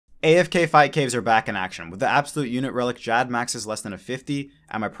AFK fight caves are back in action. With the absolute unit relic, Jad maxes less than a 50,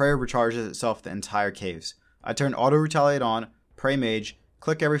 and my prayer recharges itself the entire caves. I turn auto retaliate on, pray mage,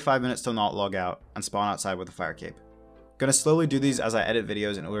 click every 5 minutes to not log out, and spawn outside with a fire cape. Gonna slowly do these as I edit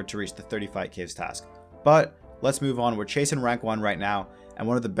videos in order to reach the 30 fight caves task. But let's move on. We're chasing rank 1 right now, and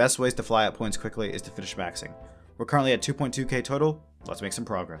one of the best ways to fly up points quickly is to finish maxing. We're currently at 2.2k total. Let's make some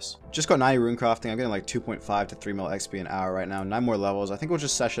progress. Just got 90 rune crafting. I'm getting like 2.5 to 3 mil XP an hour right now. 9 more levels. I think we'll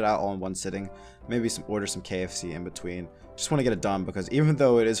just sesh it out all in one sitting. Maybe order some KFC in between. Just want to get it done because even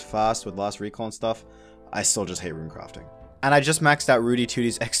though it is fast with last recall and stuff, I still just hate rune crafting. And I just maxed out Rudy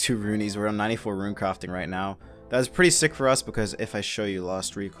Tootie's X2 Runies. We're on 94 rune crafting right now. That is pretty sick for us because if I show you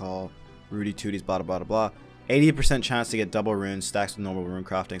last recall, Rudy Tootie's blah blah blah blah, 80% chance to get double runes stacks with normal rune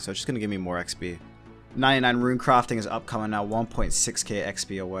crafting. So it's just going to give me more XP. 99 rune crafting is upcoming now, 1.6k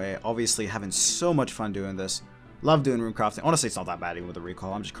XP away. Obviously having so much fun doing this. Love doing rune crafting. Honestly, it's not that bad even with the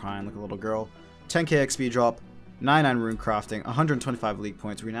recall. I'm just crying like a little girl. 10k XP drop, 99 rune crafting, 125 league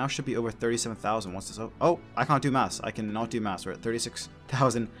points. We now should be over 37,000 once this... Oh, I can't do maths. I cannot do maths. We're at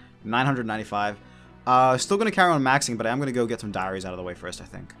 36,995. Still going to carry on maxing, but I am going to go get some diaries out of the way first, I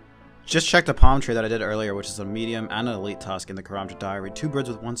think. Just checked a palm tree that I did earlier, which is a medium and an elite task in the Karamja diary. 2 birds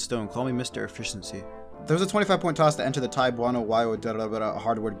with 1 stone. Call me Mr. Efficiency. There was a 25-point task to enter the Tai Buono Waio Ditterbitter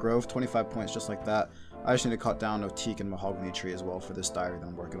Hardwood Grove. 25 points just like that. I just need to cut down a teak and mahogany tree as well for this diary that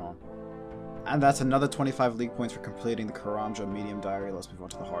I'm working on. And that's another 25 league points for completing the Karamja medium diary. Let's move on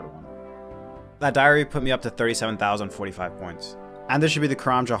to the hard one. That diary put me up to 37,045 points. And this should be the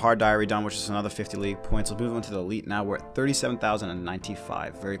Karamja hard diary done, which is another 50 league points. We'll move on to the elite now. We're at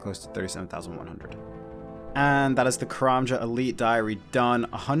 37,095, very close to 37,100. And that is the Karamja elite diary done.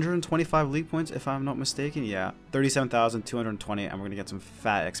 125 league points, if I'm not mistaken. Yeah, 37,220, and we're gonna get some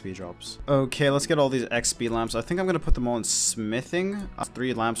fat XP drops. Okay, let's get all these XP lamps. I think I'm gonna put them all in smithing.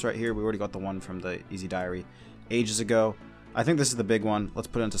 3 lamps right here. We already got the one from the easy diary ages ago. I think this is the big one. Let's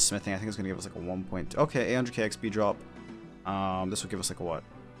put it into smithing. I think it's gonna give us like a 1 point. Okay, 800k XP drop. This will give us like a what?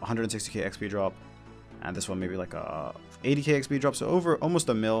 160k XP drop, and this one maybe like a 80k XP drop. So over almost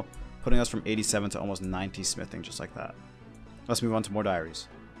a mil, putting us from 87 to almost 90 smithing, just like that. Let's move on to more diaries.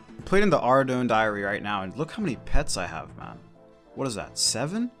 I'm playing the Ardone diary right now, and look how many pets I have, man. What is that?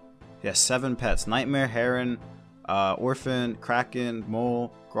 7? Yeah, 7 pets. Nightmare, Heron, Orphan, Kraken,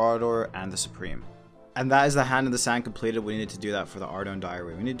 Mole, Gardor, and the Supreme. And that is the Hand in the Sand completed. We need to do that for the Ardone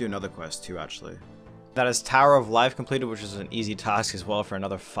diary. We need to do another quest too, actually. That is Tower of Life completed, which is an easy task as well for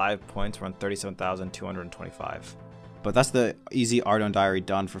another 5 points. We're on 37,225. But that's the easy Ardone diary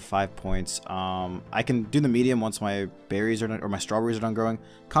done for 5 points. I can do the medium once my berries are done, or my strawberries are done growing.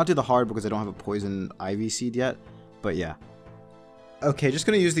 Can't do the hard because I don't have a poison ivy seed yet. But yeah. Okay, just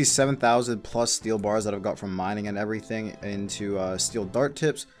gonna use these 7,000 plus steel bars that I've got from mining and everything into steel dart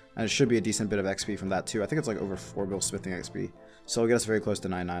tips, and it should be a decent bit of XP from that too. I think it's like over 4 mil smithing XP, so it'll get us very close to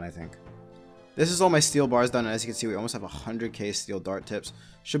 99, I think. This is all my steel bars done, and as you can see, we almost have 100k steel dart tips.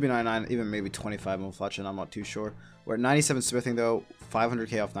 Should be 99, even maybe 25 mil fletching, I'm not too sure. We're at 97 smithing though,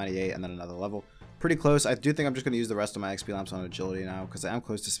 500k off 98, and then another level. Pretty close. I do think I'm just going to use the rest of my XP lamps on agility now, because I am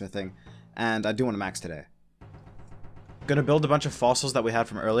close to smithing, and I do want to max today. Gonna build a bunch of fossils that we had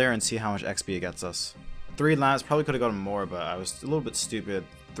from earlier and see how much XP it gets us. 3 lamps, probably could have gotten more, but I was a little bit stupid.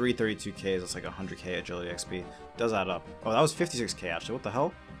 332k, that's like 100k agility XP. Does add up. Oh, that was 56k actually, what the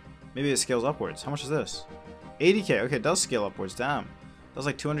hell? Maybe it scales upwards. How much is this? 80k. Okay, it does scale upwards. Damn. That was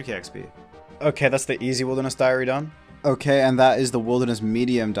like 200k XP. Okay, that's the easy wilderness diary done. Okay, and that is the wilderness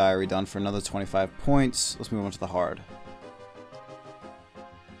medium diary done for another 25 points. Let's move on to the hard.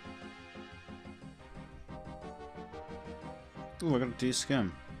 Ooh, I got a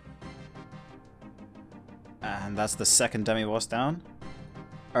D-skim. And that's the second demi-boss down.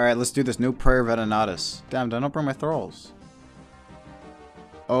 Alright, let's do this. No prayer Venenatus. Damn, did I not bring my thralls?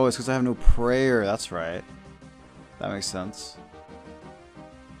 Oh, it's because I have no prayer. That's right. That makes sense.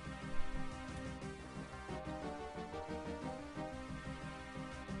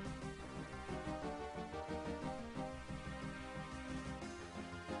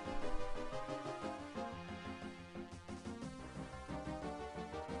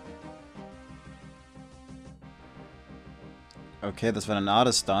 Okay, that's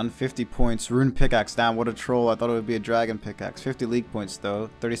Venenatus done. 50 points. Rune pickaxe. Damn, what a troll. I thought it would be a dragon pickaxe. 50 league points, though.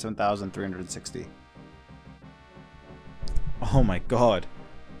 37,360. Oh my god.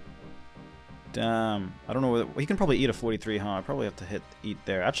 Damn. I don't know whether... He can probably eat a 43, huh? I probably have to eat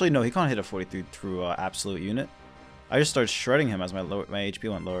there. Actually, no, he can't hit a 43 through absolute unit. I just started shredding him as my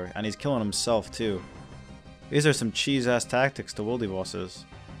HP went lower. And he's killing himself, too. These are some cheese-ass tactics to wildy bosses.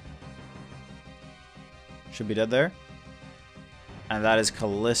 Should be dead there. And that is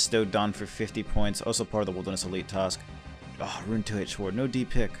Callisto done for 50 points. Also part of the Wilderness Elite task. Oh, Rune 2H Sword. No D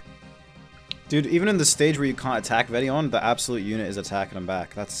pick. Dude, even in the stage where you can't attack Vedion, the absolute unit is attacking him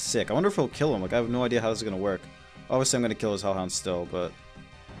back. That's sick. I wonder if he'll kill him. Like, I have no idea how this is going to work. Obviously, I'm going to kill his Hellhound still, but...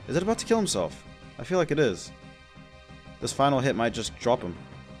 Is it about to kill himself? I feel like it is. This final hit might just drop him.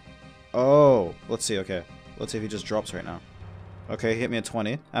 Oh, let's see. Okay. Let's see if he just drops right now. Okay, he hit me at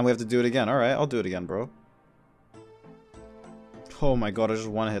 20. And we have to do it again. Alright, I'll do it again, bro. Oh my god, I just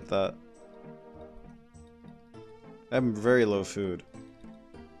want to hit that. I have very low food.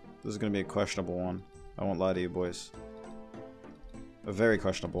 This is going to be a questionable one. I won't lie to you, boys. A very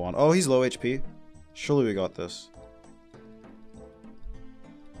questionable one. Oh, he's low HP. Surely we got this.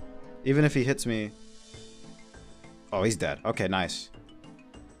 Even if he hits me... Oh, he's dead. Okay, nice.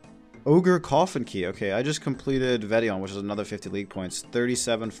 Ogre Coffin Key. Okay, I just completed Vedion, which is another 50 league points.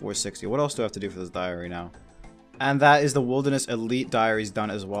 37,460. What else do I have to do for this diary now? And that is the Wilderness Elite Diaries done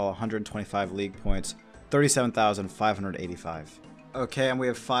as well. 125 league points. 37,585. Okay, and we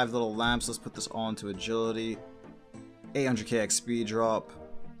have 5 little lamps. Let's put this all into agility. 800k XP drop.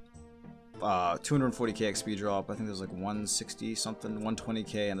 240k XP drop. I think there's like 160 something,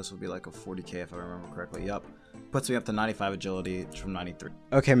 120k, and this will be like a 40k if I remember correctly. Yup. Puts me up to 95 agility from 93.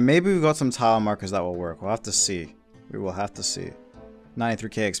 Okay, maybe we've got some tile markers that will work. We'll have to see. We will have to see.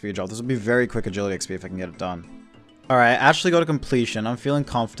 93k XP drop. This will be very quick agility XP if I can get it done. Alright, actually go to completion. I'm feeling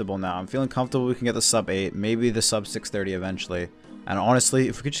comfortable now. I'm feeling comfortable we can get the sub 8, maybe the sub 630 eventually. And honestly,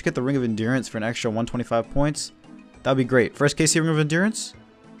 if we could just get the Ring of Endurance for an extra 125 points, that would be great. First KC Ring of Endurance?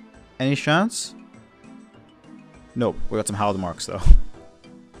 Any chance? Nope. We got some Howled Marks though.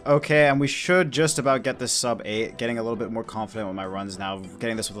 Okay, and we should just about get this sub 8. Getting a little bit more confident with my runs now.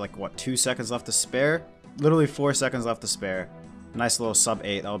 Getting this with like, what, 2 seconds left to spare? Literally 4 seconds left to spare. Nice little sub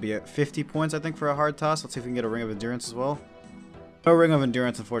 8. That'll be at 50 points, I think, for a hard task. Let's see if we can get a Ring of Endurance as well. No Ring of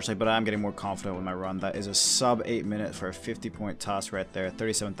Endurance, unfortunately, but I'm getting more confident with my run. That is a sub 8 minute for a 50-point task right there.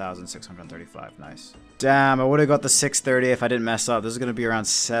 37,635. Nice. Damn, I would have got the 630 if I didn't mess up. This is going to be around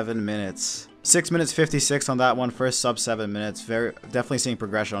 7 minutes. 6 minutes 56 on that one. First sub 7 minutes. Definitely seeing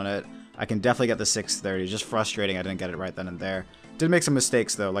progression on it. I can definitely get the 630. Just frustrating I didn't get it right then and there. Did make some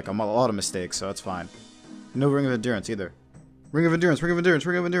mistakes, though. Like, a lot of mistakes, so that's fine. No Ring of Endurance, either. Ring of Endurance, Ring of Endurance,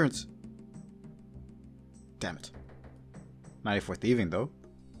 Ring of Endurance. Damn it. 94 Thieving, though.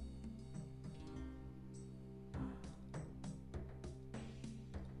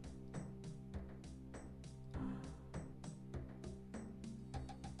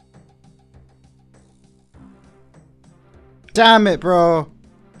 Damn it, bro.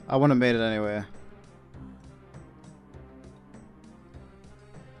 I wouldn't have made it anyway.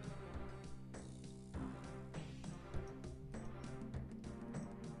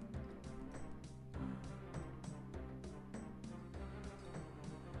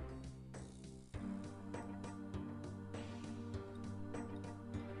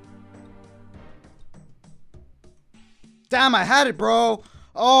 Damn, I had it, bro.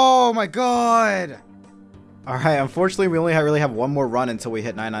 Oh my god. Alright, unfortunately we only really have one more run until we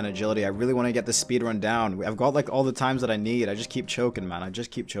hit 99 agility. I really want to get the speed run down. I've got like all the times that I need. I just keep choking, man. I just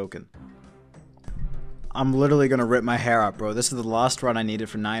keep choking. I'm literally gonna rip my hair out, bro. This is the last run I needed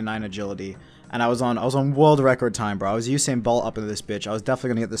for 99 agility. And I was on world record time, bro. I was Usain Bolt up into this bitch. I was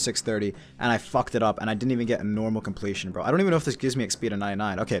definitely gonna get the 630, and I fucked it up, and I didn't even get a normal completion, bro. I don't even know if this gives me XP to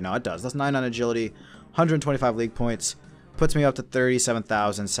 99. Okay, no, it does. That's 99 agility, 125 league points. Puts me up to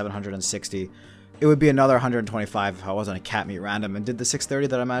 37,760. It would be another 125 if I wasn't a cat meat random and did the 630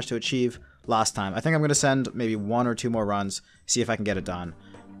 that I managed to achieve last time. I think I'm going to send maybe 1 or 2 more runs, see if I can get it done.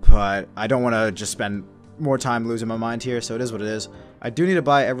 But I don't want to just spend more time losing my mind here, so it is what it is. I do need to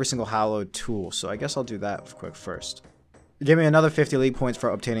buy every single hallowed tool, so I guess I'll do that quick first. Give me another 50 league points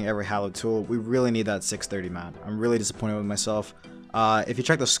for obtaining every hallowed tool. We really need that 630, man. I'm really disappointed with myself. If you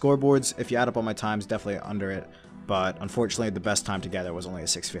check the scoreboards, if you add up all my times, definitely under it. But unfortunately, the best time together was only a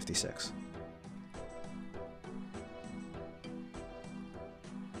 656.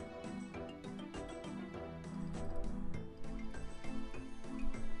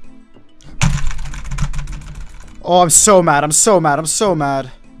 Oh, I'm so mad. I'm so mad. I'm so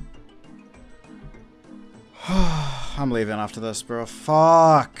mad. I'm leaving after this, bro.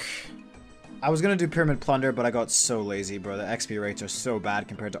 Fuck. I was gonna do Pyramid Plunder, but I got so lazy, bro. The XP rates are so bad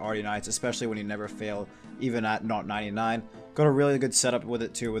compared to RD Knights, especially when you never fail, even at not 99. Got a really good setup with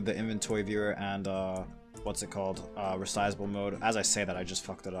it, too, with the inventory viewer and, what's it called? Resizable mode. As I say that, I just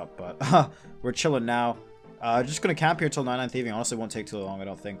fucked it up, but we're chilling now. Just gonna camp here till 99 Thieving. Honestly, won't take too long, I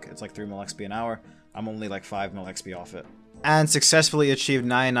don't think. It's like 3 mil XP an hour. I'm only like 5 mil XP off it. And successfully achieved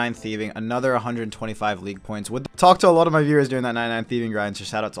 99 thieving, another 125 league points. Talked to a lot of my viewers during that 99 thieving grind, so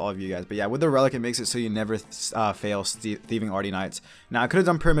shout out to all of you guys. But yeah, with the relic, it makes it so you never fail thieving Arty Nights. Now, I could have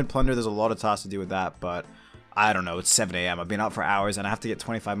done Pyramid Plunder. There's a lot of tasks to do with that, but I don't know. It's 7 a.m. I've been out for hours, and I have to get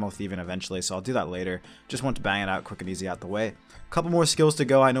 25 more thieving eventually, so I'll do that later. Just want to bang it out quick and easy out the way. A couple more skills to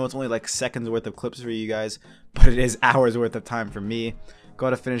go. I know it's only like seconds worth of clips for you guys, but it is hours worth of time for me.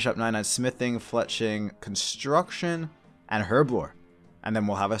 Got to finish up 99 smithing, fletching, construction, and herblore, and then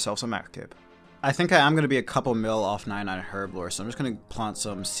we'll have ourselves a max cape. I think I am going to be a couple mil off 99 herblore, so I'm just going to plant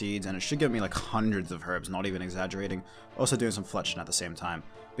some seeds, and it should give me like hundreds of herbs, not even exaggerating. Also doing some fletching at the same time.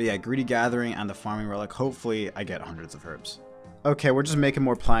 But yeah, greedy gathering and the farming relic, hopefully I get hundreds of herbs. Okay, we're just making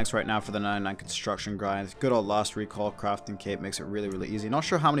more planks right now for the 99 construction grind. Good old last recall crafting cape makes it really easy. Not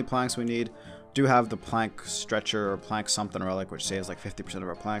sure how many planks we need. Do have the plank stretcher or plank something relic, which saves like 50% of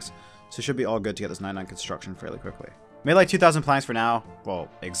our planks, so it should be all good to get this 99 construction fairly quickly. Made like 2,000 planks for now. Well,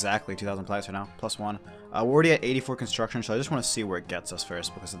 exactly 2,000 planks for now, plus one. We're already at 84 construction, so I just want to see where it gets us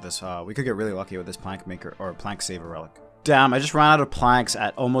first because of this. We could get really lucky with this plank maker or plank saver relic. Damn, I just ran out of planks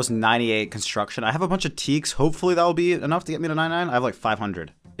at almost 98 construction. I have a bunch of teaks. Hopefully that'll be enough to get me to 99. I have like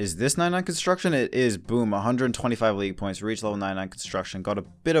 500. Is this 99 construction? It is. Boom, 125 league points. Reach level 99 construction. Got a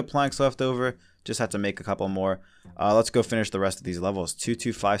bit of planks left over. Just had to make a couple more. Let's go finish the rest of these levels.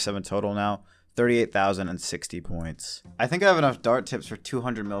 2257 total now. 38,060 points. I think I have enough dart tips for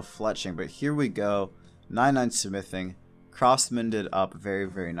 200 mil fletching, but here we go. 99 smithing. Craftsmaned up.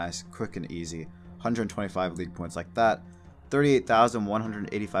 Very nice. Quick and easy. 125 league points like that.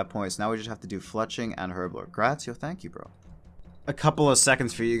 38,185 points. Now we just have to do fletching and herblore. Grazio, thank you, bro. A couple of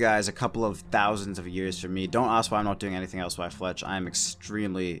seconds for you guys, a couple of thousands of years for me. Don't ask why I'm not doing anything else while I fletch. I am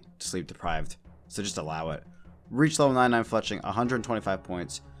extremely sleep deprived, so just allow it. Reach level 99 fletching, 125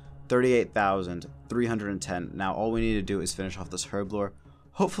 points. 38,310. Now all we need to do is finish off this herblore.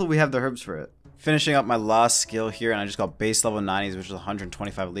 Hopefully we have the herbs for it. Finishing up my last skill here, and I just got base level 90s, which is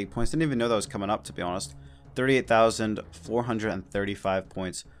 125 league points. Didn't even know that was coming up, to be honest. 38,435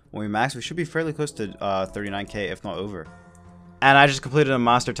 points. When we max, we should be fairly close to 39k, if not over. And I just completed a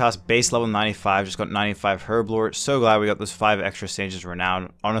master task, base level 95, just got 95 herblore. So glad we got those 5 extra stages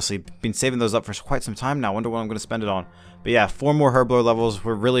renowned. Honestly, been saving those up for quite some time now. Wonder what I'm going to spend it on. But yeah, 4 more herblore levels.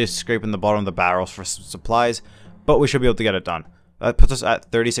 We're really scraping the bottom of the barrels for some supplies, but we should be able to get it done. That puts us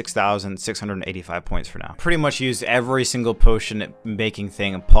at 36,685 points for now. Pretty much used every single potion making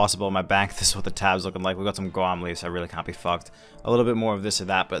thing possible in my bank. This is what the tab's looking like. We got some Guam leaves, so I really can't be fucked. A little bit more of this or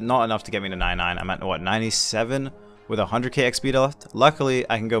that, but not enough to get me to 99. I'm at, what, 97? With 100k XP left. Luckily,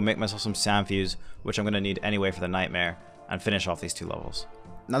 I can go make myself some sand fuse, which I'm going to need anyway for the nightmare, and finish off these 2 levels.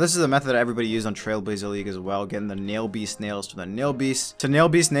 Now this is a method that everybody used on Trailblazer League as well, getting the Nail Beast nails to the Nail Beast. To Nail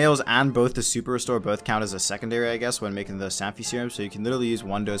Beast nails and both the Super Restore both count as a secondary, I guess, when making the Sanfie serums, so you can literally use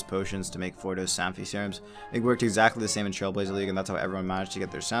 1-dose potions to make 4-dose Sanfie serums. It worked exactly the same in Trailblazer League, and that's how everyone managed to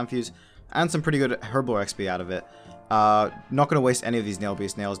get their Sanfies, and some pretty good herblore XP out of it. Not going to waste any of these Nail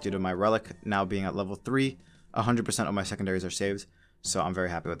Beast nails due to my relic now being at level 3. 100% of my secondaries are saved, so I'm very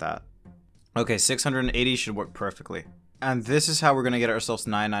happy with that. Okay, 680 should work perfectly. And this is how we're going to get ourselves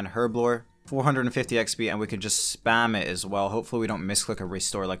 99 herblore, 450 XP, and we can just spam it as well. Hopefully we don't misclick a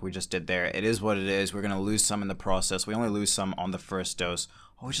restore like we just did there. It is what it is. We're going to lose some in the process. We only lose some on the first dose.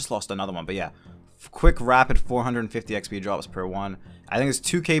 Oh, we just lost another one, but yeah. Quick, rapid 450 XP drops per one. I think it's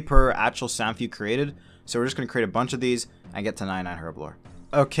 2k per actual Sanfew created, so we're just going to create a bunch of these and get to 99 herblore.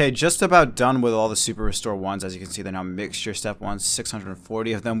 Okay, just about done with all the Super Restore ones. As you can see, they're now mixture step ones,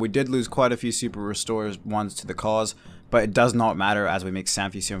 640 of them. We did lose quite a few Super Restore ones to the cause, but it does not matter as we make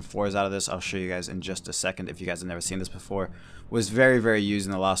Sanfew Serum 4s out of this. I'll show you guys in just a second if you guys have never seen this before. Was very used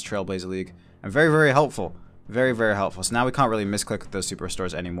in the last Trailblazer League, and very helpful. Very helpful. So now we can't really misclick those Super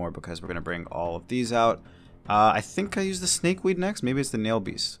Restores anymore because we're going to bring all of these out. I think I use the Snakeweed next. Maybe it's the Nail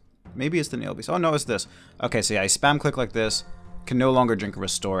Beast. Maybe it's the Nail Beast. Oh no, it's this. Okay, so yeah, I spam click like this. Can no longer drink a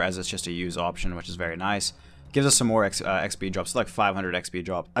restore as it's just a use option, which is very nice. Gives us some more XP drops, like 500 XP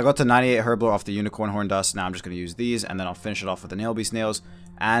drop. I got to 98 herblore off the unicorn horn dust. Now I'm just going to use these, and then I'll finish it off with the Nail Beast nails,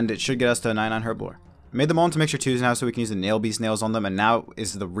 and it should get us to 99 herblore. Made them all into mixture 2s now so we can use the Nail Beast nails on them, and now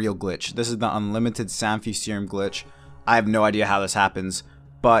is the real glitch. This is the unlimited Sanfew serum glitch. I have no idea how this happens,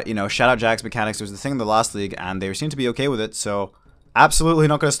 but you know, shout out Jack's Mechanics. It was the thing in the last league, and they seem to be okay with it, so absolutely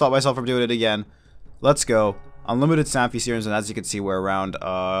not going to stop myself from doing it again. Let's go. Unlimited Sanfew serums, and as you can see, we're around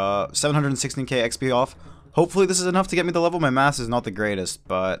 716k XP off. Hopefully this is enough to get me the level. My math is not the greatest,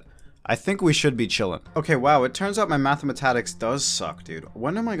 but I think we should be chilling. Okay, wow, it turns out my mathematics does suck, dude.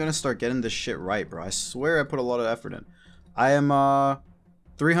 When am I going to start getting this shit right, bro? I swear I put a lot of effort in. I am 350k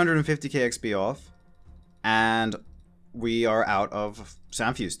XP off, and we are out of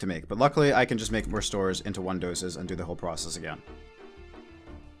Sandfuse to make. But luckily, I can just make more stores into 1 doses and do the whole process again.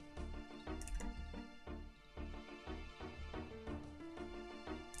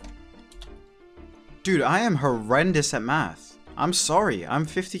 Dude, I am horrendous at math. I'm sorry, I'm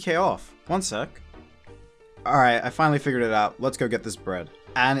 50k off. 1 sec. Alright, I finally figured it out. Let's go get this bread.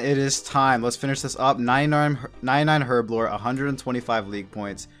 And it is time. Let's finish this up. 99 herb lore, 125 league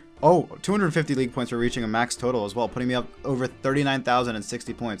points. Oh, 250 league points for reaching a max total as well, putting me up over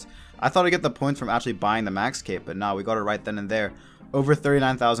 39,060 points. I thought I'd get the points from actually buying the max cape, but no, we got it right then and there. Over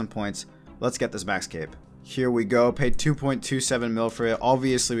 39,000 points. Let's get this max cape. Here we go. Paid 2.27 mil for it.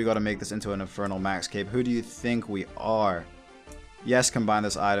 Obviously, we got to make this into an Infernal Max Cape. Who do you think we are? Yes, combine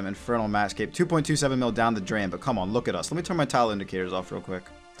this item. Infernal Max Cape. 2.27 mil down the drain. But come on, look at us. Let me turn my tile indicators off real quick.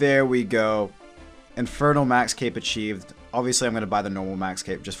 There we go. Infernal Max Cape achieved. Obviously, I'm going to buy the normal Max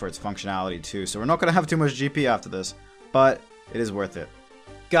Cape just for its functionality too. So we're not going to have too much GP after this. But it is worth it.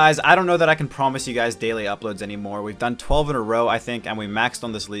 Guys, I don't know that I can promise you guys daily uploads anymore. We've done 12 in a row, I think, and we maxed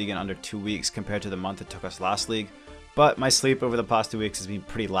on this league in under 2 weeks compared to the month it took us last league. But my sleep over the past 2 weeks has been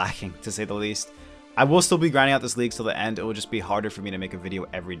pretty lacking, to say the least. I will still be grinding out this league till the end. It will just be harder for me to make a video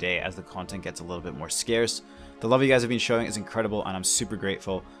every day as the content gets a little bit more scarce. The love you guys have been showing is incredible, and I'm super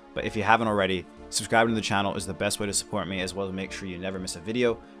grateful. But if you haven't already, subscribing to the channel is the best way to support me, as well as make sure you never miss a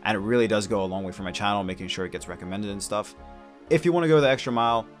video. And it really does go a long way for my channel, making sure it gets recommended and stuff. If you want to go the extra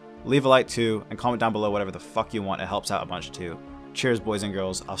mile, leave a like too, and comment down below whatever the fuck you want. It helps out a bunch too. Cheers, boys and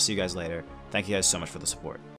girls. I'll see you guys later. Thank you guys so much for the support.